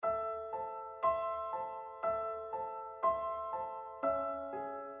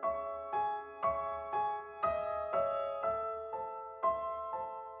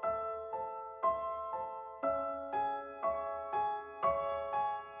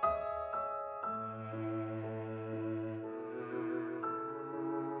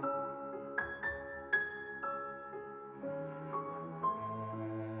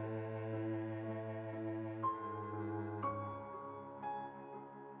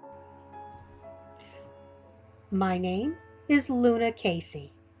My name is Luna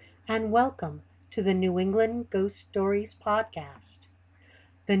Casey, and welcome to the New England Ghost Stories podcast.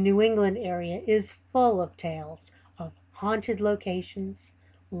 The New England area is full of tales of haunted locations,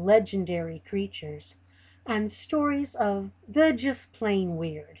 legendary creatures, and stories of the just plain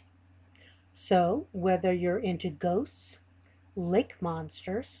weird. So, whether you're into ghosts, lake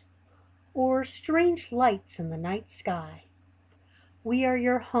monsters, or strange lights in the night sky, we are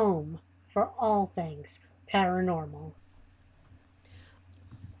your home for all things paranormal.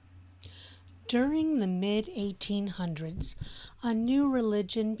 During the mid 1800s, a new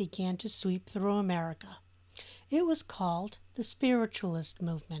religion began to sweep through America. It was called the Spiritualist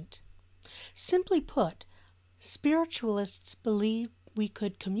movement. Simply put, spiritualists believed we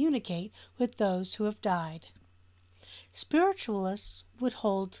could communicate with those who have died. Spiritualists would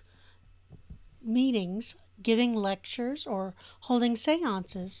hold meetings, giving lectures, or holding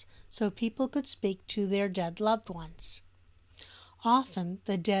seances so people could speak to their dead loved ones. Often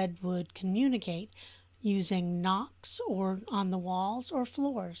the dead would communicate using knocks or on the walls or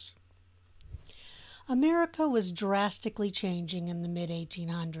floors. America was drastically changing in the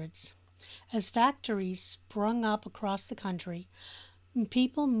mid-1800s. As factories sprung up across the country,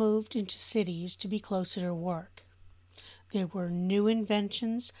 people moved into cities to be closer to work. There were new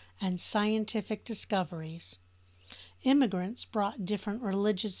inventions and scientific discoveries. Immigrants brought different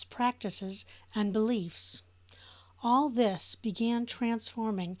religious practices and beliefs. All this began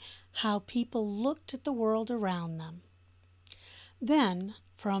transforming how people looked at the world around them. Then,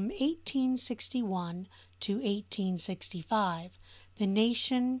 from 1861 to 1865, the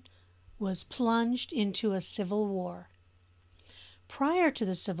nation was plunged into a civil war. Prior to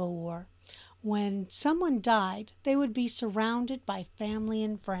the Civil War, when someone died, they would be surrounded by family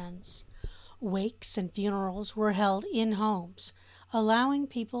and friends. Wakes and funerals were held in homes, allowing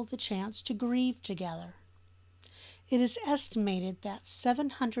people the chance to grieve together. It is estimated that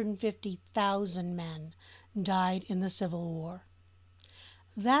 750,000 men died in the Civil War.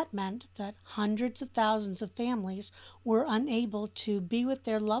 That meant that hundreds of thousands of families were unable to be with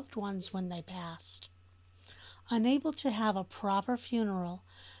their loved ones when they passed. Unable to have a proper funeral,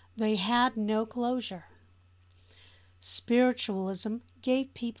 they had no closure. Spiritualism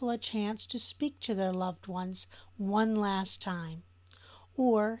gave people a chance to speak to their loved ones one last time,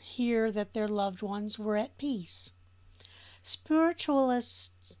 or hear that their loved ones were at peace.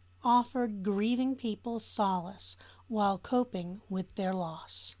 Spiritualists offered grieving people solace while coping with their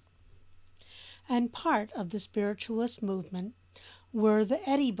loss. And part of the spiritualist movement were the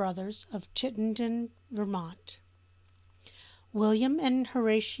Eddy brothers of Chittenden, Vermont. William and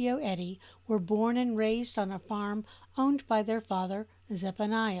Horatio Eddy were born and raised on a farm owned by their father,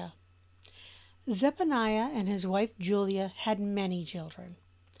 Zephaniah. Zephaniah and his wife Julia had many children.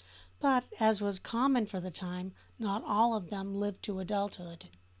 But, as was common for the time, not all of them lived to adulthood.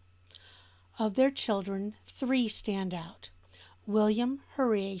 Of their children, 3 stand out: William,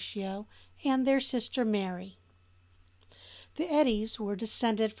 Horatio, and their sister Mary. The Eddys were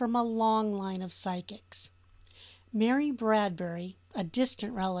descended from a long line of psychics. Mary Bradbury, a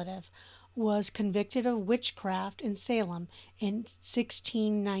distant relative, was convicted of witchcraft in Salem in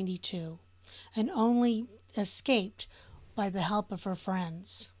 1692 and only escaped by the help of her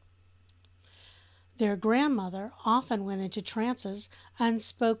friends. Their grandmother often went into trances and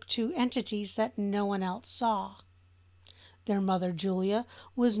spoke to entities that no one else saw. Their mother, Julia,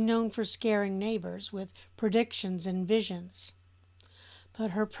 was known for scaring neighbors with predictions and visions.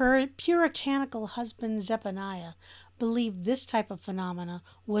 But her puritanical husband, Zephaniah, believed this type of phenomena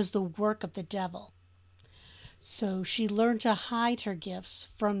was the work of the devil. So she learned to hide her gifts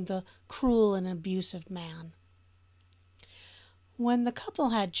from the cruel and abusive man. When the couple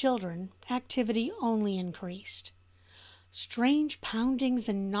had children, activity only increased. Strange poundings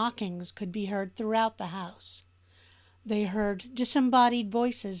and knockings could be heard throughout the house. They heard disembodied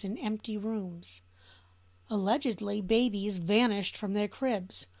voices in empty rooms. Allegedly, babies vanished from their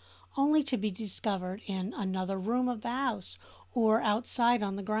cribs, only to be discovered in another room of the house or outside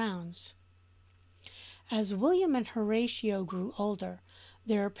on the grounds. As William and Horatio grew older,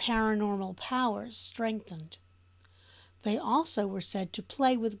 their paranormal powers strengthened. They also were said to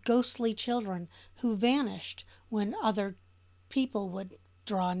play with ghostly children who vanished when other people would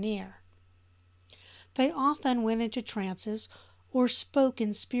draw near. They often went into trances or spoke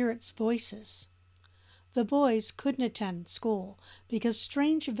in spirits' voices. The boys couldn't attend school because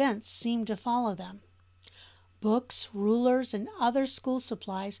strange events seemed to follow them. Books, rulers, and other school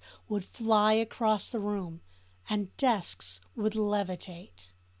supplies would fly across the room, and desks would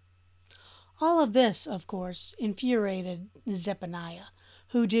levitate. All of this, of course, infuriated Zephaniah,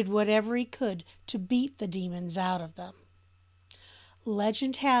 who did whatever he could to beat the demons out of them.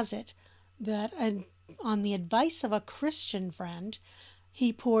 Legend has it that on the advice of a Christian friend,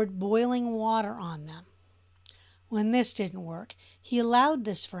 he poured boiling water on them. When this didn't work, he allowed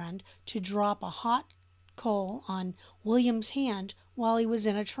this friend to drop a hot coal on William's hand while he was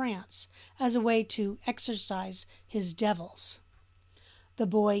in a trance, as a way to exorcise his devils. The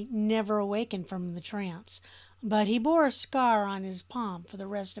boy never awakened from the trance, but he bore a scar on his palm for the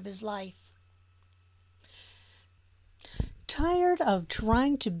rest of his life. Tired of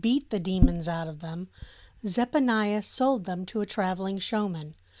trying to beat the demons out of them, Zephaniah sold them to a traveling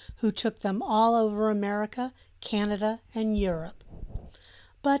showman, who took them all over America, Canada, and Europe.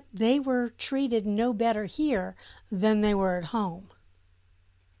 But they were treated no better here than they were at home.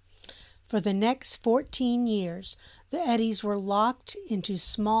 For the next 14 years, the Eddies were locked into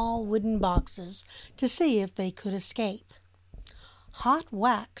small wooden boxes to see if they could escape. Hot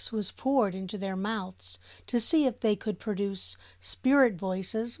wax was poured into their mouths to see if they could produce spirit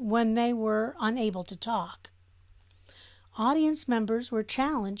voices when they were unable to talk. Audience members were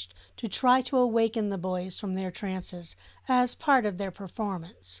challenged to try to awaken the boys from their trances as part of their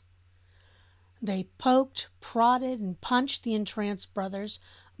performance. They poked, prodded, and punched the entranced brothers,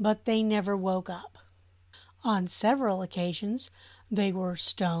 but they never woke up. On several occasions, they were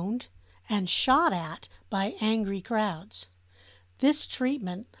stoned and shot at by angry crowds. This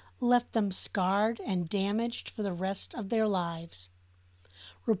treatment left them scarred and damaged for the rest of their lives.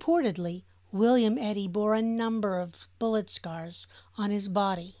 Reportedly, William Eddy bore a number of bullet scars on his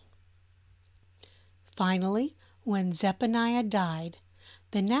body. Finally, when Zephaniah died,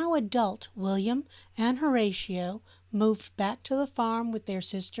 the now adult William and Horatio moved back to the farm with their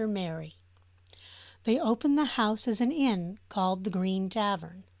sister Mary. They opened the house as an inn called the Green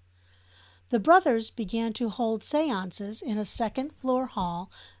Tavern. The brothers began to hold seances in a second-floor hall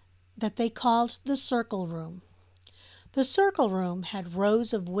that they called the Circle Room. The Circle Room had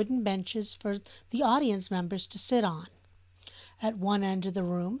rows of wooden benches for the audience members to sit on. At one end of the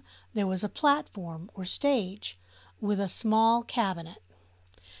room, there was a platform or stage with a small cabinet.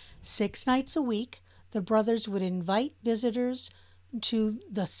 6 nights a week, the brothers would invite visitors to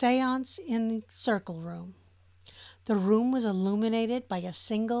the seance in the Circle Room. The room was illuminated by a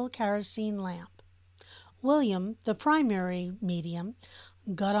single kerosene lamp. William, the primary medium,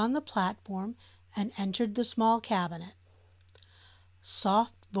 got on the platform and entered the small cabinet.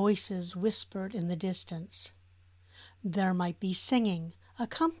 Soft voices whispered in the distance. There might be singing,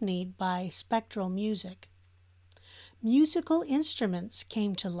 accompanied by spectral music. Musical instruments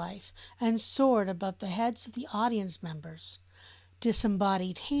came to life and soared above the heads of the audience members.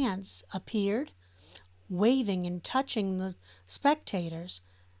 Disembodied hands appeared, waving and touching the spectators,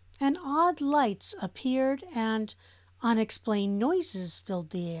 and odd lights appeared and unexplained noises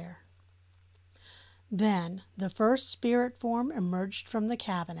filled the air. Then the first spirit form emerged from the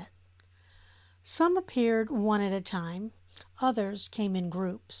cabinet. Some appeared one at a time, others came in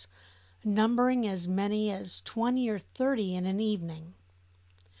groups, numbering as many as 20 or 30 in an evening.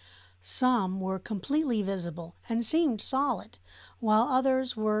 Some were completely visible and seemed solid, while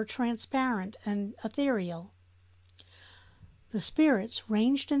others were transparent and ethereal. The spirits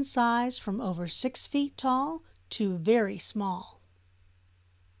ranged in size from over 6 feet tall to very small.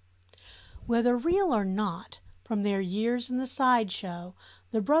 Whether real or not, from their years in the sideshow,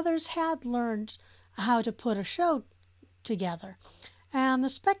 the brothers had learned how to put a show together, and the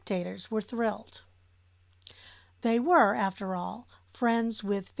spectators were thrilled. They were, after all, friends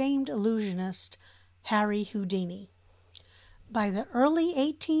with famed illusionist Harry Houdini. By the early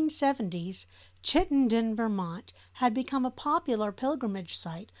 1870s, Chittenden, Vermont, had become a popular pilgrimage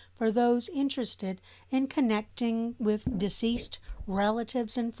site for those interested in connecting with deceased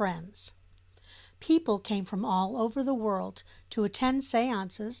relatives and friends. People came from all over the world to attend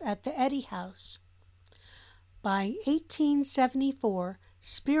seances at the Eddy House. By 1874,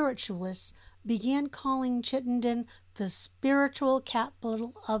 spiritualists began calling Chittenden the spiritual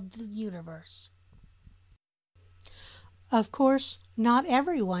capital of the universe. Of course, not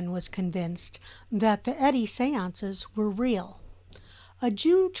everyone was convinced that the Eddy seances were real. A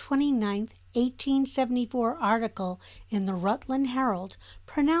June 29, 1874 article in the Rutland Herald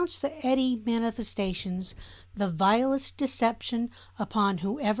pronounced the Eddy manifestations the vilest deception upon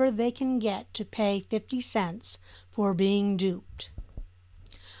whoever they can get to pay 50 cents for being duped.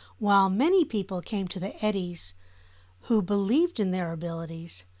 While many people came to the Eddies who believed in their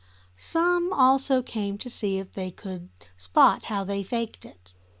abilities, some also came to see if they could spot how they faked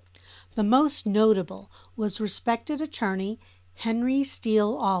it. The most notable was respected attorney Henry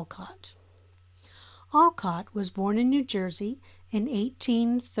Steele Olcott. Olcott was born in New Jersey in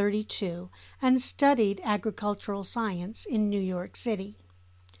 1832 and studied agricultural science in New York City.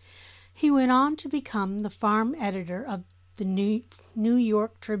 He went on to become the farm editor of the New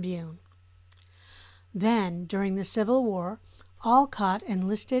York Tribune. Then, during the Civil War, Olcott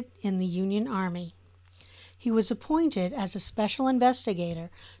enlisted in the Union Army. He was appointed as a special investigator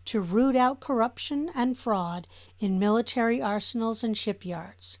to root out corruption and fraud in military arsenals and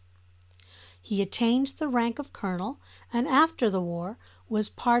shipyards. He attained the rank of colonel, and after the war was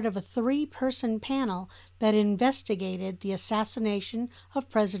part of a 3-person panel that investigated the assassination of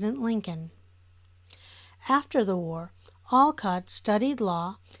President Lincoln. After the war, Olcott studied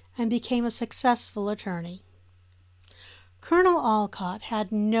law and became a successful attorney. Colonel Olcott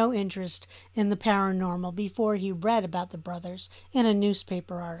had no interest in the paranormal before he read about the brothers in a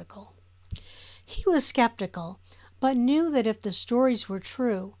newspaper article. He was skeptical, but knew that if the stories were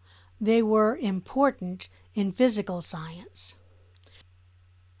true, they were important in physical science.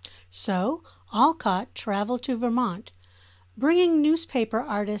 So Olcott traveled to Vermont, bringing newspaper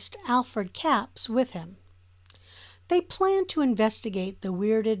artist Alfred Capps with him. They planned to investigate the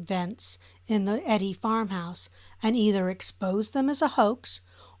weird events in the Eddy farmhouse and either expose them as a hoax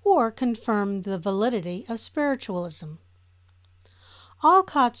or confirm the validity of spiritualism.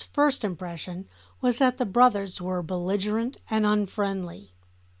 Olcott's first impression was that the brothers were belligerent and unfriendly.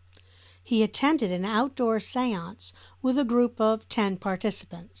 He attended an outdoor séance with a group of 10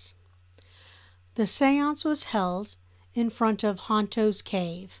 participants. The séance was held in front of Honto's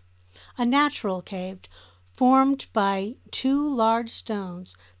Cave, a natural cave formed by 2 large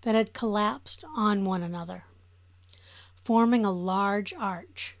stones that had collapsed on one another, forming a large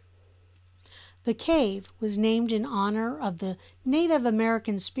arch. The cave was named in honor of the Native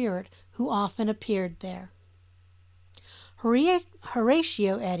American spirit who often appeared there.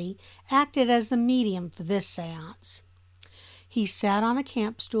 Horatio Eddy acted as the medium for this séance. He sat on a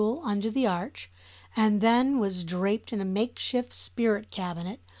camp stool under the arch and then was draped in a makeshift spirit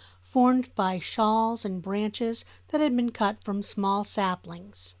cabinet formed by shawls and branches that had been cut from small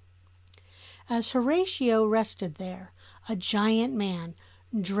saplings. As Horatio rested there, a giant man,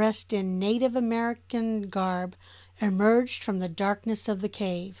 dressed in Native American garb, emerged from the darkness of the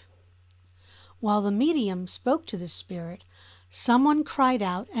cave. While the medium spoke to the spirit, someone cried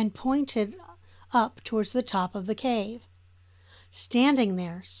out and pointed up towards the top of the cave. Standing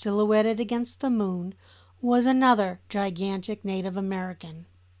there, silhouetted against the moon, was another gigantic Native American.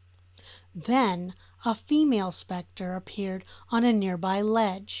 Then a female specter appeared on a nearby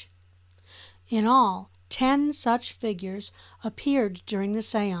ledge. In all, 10 such figures appeared during the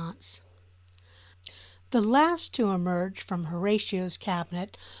séance. The last to emerge from Horatio's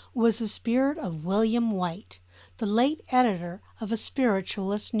cabinet was the spirit of William White, the late editor of a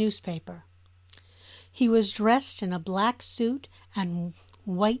spiritualist newspaper. He was dressed in a black suit and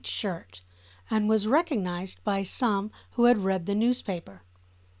white shirt, and was recognized by some who had read the newspaper.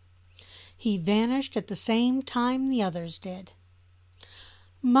 He vanished at the same time the others did.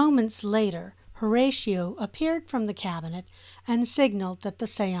 Moments later, Horatio appeared from the cabinet and signaled that the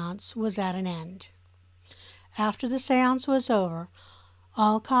séance was at an end. After the séance was over,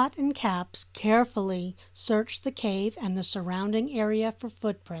 Olcott and Capps carefully searched the cave and the surrounding area for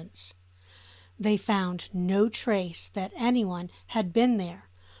footprints. They found no trace that anyone had been there,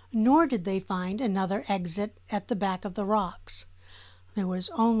 nor did they find another exit at the back of the rocks. There was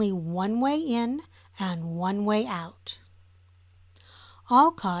only one way in and one way out.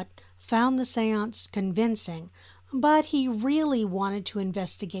 Olcott found the séance convincing, but he really wanted to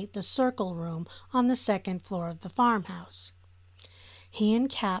investigate the circle room on the 2nd floor of the farmhouse. He and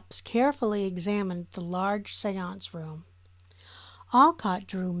Capps carefully examined the large séance room. Olcott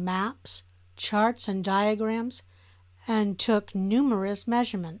drew maps, charts, and diagrams, and took numerous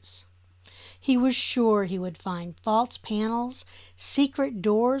measurements. He was sure he would find false panels, secret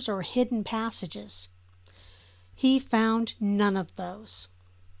doors, or hidden passages. He found none of those.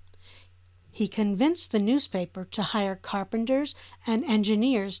 He convinced the newspaper to hire carpenters and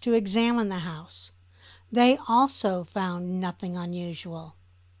engineers to examine the house. They also found nothing unusual.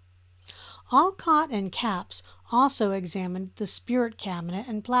 Olcott and Capps also examined the spirit cabinet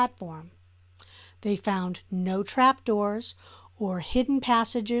and platform. They found no trapdoors or hidden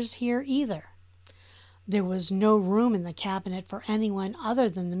passages here either. There was no room in the cabinet for anyone other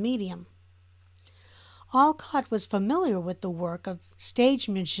than the medium. Olcott was familiar with the work of stage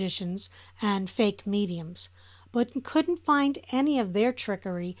magicians and fake mediums, but couldn't find any of their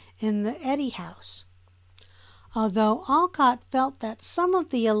trickery in the Eddy house. Although Olcott felt that some of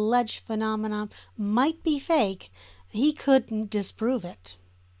the alleged phenomena might be fake, he couldn't disprove it.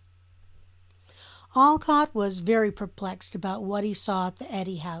 Alcott was very perplexed about what he saw at the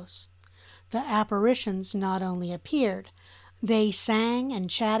Eddy house. The apparitions not only appeared, they sang and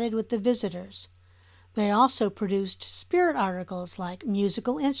chatted with the visitors. They also produced spirit articles like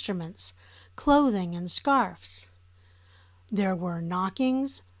musical instruments, clothing, and scarfs. There were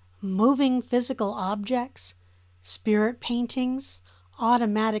knockings, moving physical objects, spirit paintings,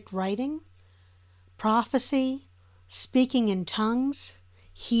 automatic writing, prophecy, speaking in tongues,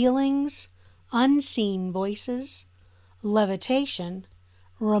 healings, unseen voices, levitation,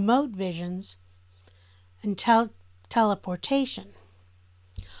 remote visions, and teleportation.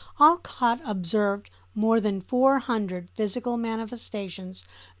 Alcott observed more than 400 physical manifestations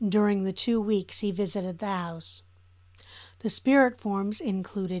during the 2 weeks he visited the house. The spirit forms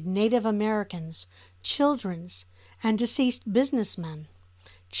included Native Americans, children's, and deceased businessmen,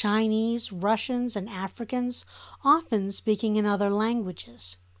 Chinese, Russians, and Africans, often speaking in other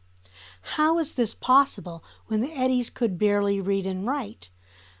languages. How is this possible when the Eddys could barely read and write,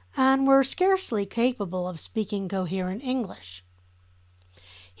 and were scarcely capable of speaking coherent English?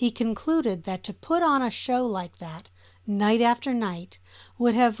 He concluded that to put on a show like that, night after night,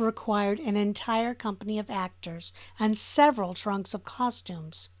 would have required an entire company of actors and several trunks of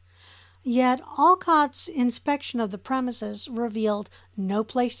costumes. Yet Alcott's inspection of the premises revealed no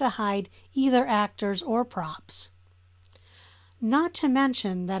place to hide either actors or props. Not to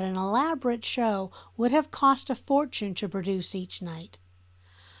mention that an elaborate show would have cost a fortune to produce each night.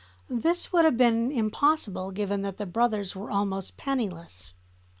 This would have been impossible given that the brothers were almost penniless.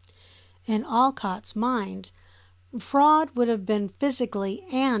 In Alcott's mind, fraud would have been physically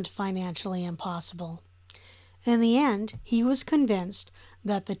and financially impossible. In the end, he was convinced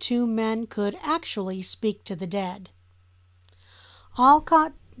that the two men could actually speak to the dead.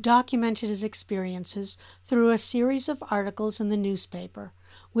 Alcott documented his experiences through a series of articles in the newspaper,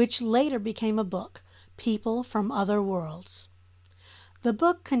 which later became a book, People from Other Worlds. The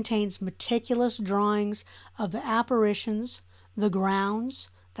book contains meticulous drawings of the apparitions, the grounds,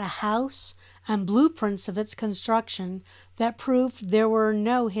 the house, and blueprints of its construction that proved there were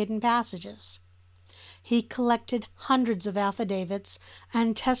no hidden passages. He collected hundreds of affidavits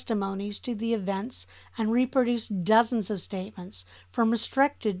and testimonies to the events and reproduced dozens of statements from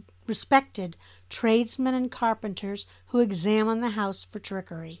respected tradesmen and carpenters who examined the house for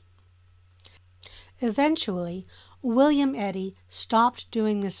trickery. Eventually, William Eddy stopped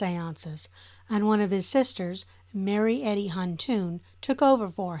doing the seances, and one of his sisters, Mary Eddy Huntoon, took over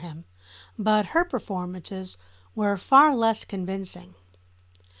for him, but her performances were far less convincing.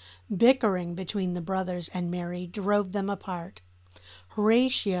 Bickering between the brothers and Mary drove them apart.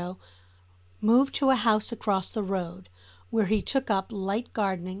 Horatio moved to a house across the road, where he took up light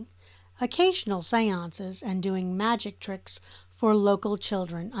gardening, occasional seances, and doing magic tricks for local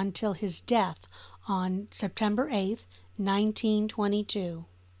children until his death on September 8, 1922.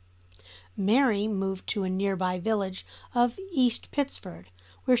 Mary moved to a nearby village of East Pittsford,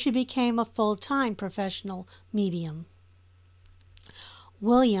 where she became a full-time professional medium.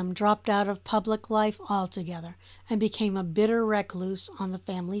 William dropped out of public life altogether and became a bitter recluse on the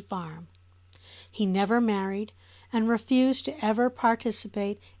family farm. He never married and refused to ever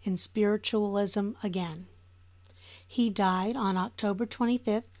participate in spiritualism again. He died on October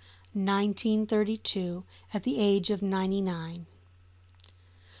 25, 1932, at the age of 99.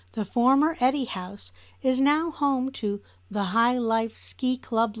 The former Eddy House is now home to the High Life Ski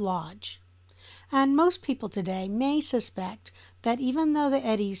Club Lodge, and most people today may suspect that even though the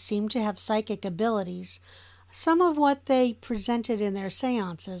Eddys seem to have psychic abilities, some of what they presented in their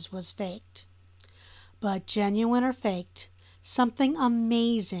seances was faked. But genuine or faked, something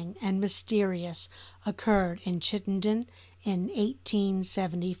amazing and mysterious occurred in Chittenden in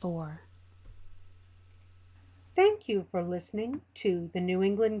 1874. Thank you for listening to the New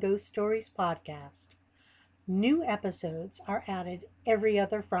England Ghost Stories podcast. New episodes are added every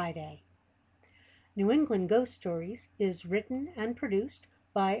other Friday. New England Ghost Stories is written and produced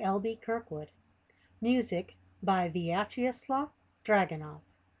by L.B. Kirkwood. Music by Vyacheslav Dragunov.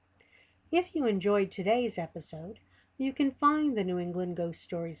 If you enjoyed today's episode, you can find the New England Ghost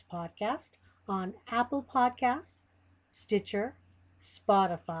Stories podcast on Apple Podcasts, Stitcher,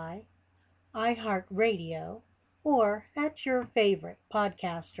 Spotify, iHeartRadio, or at your favorite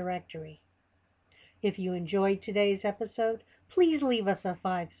podcast directory. If you enjoyed today's episode, please leave us a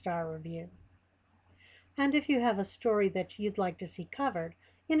 5-star review. And if you have a story that you'd like to see covered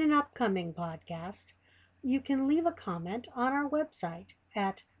in an upcoming podcast, you can leave a comment on our website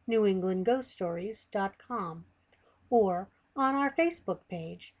at newenglandghoststories.com or on our Facebook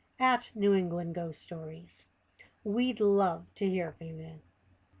page at New England Ghost Stories. We'd love to hear from you.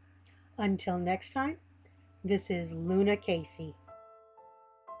 Until next time, this is Luna Casey.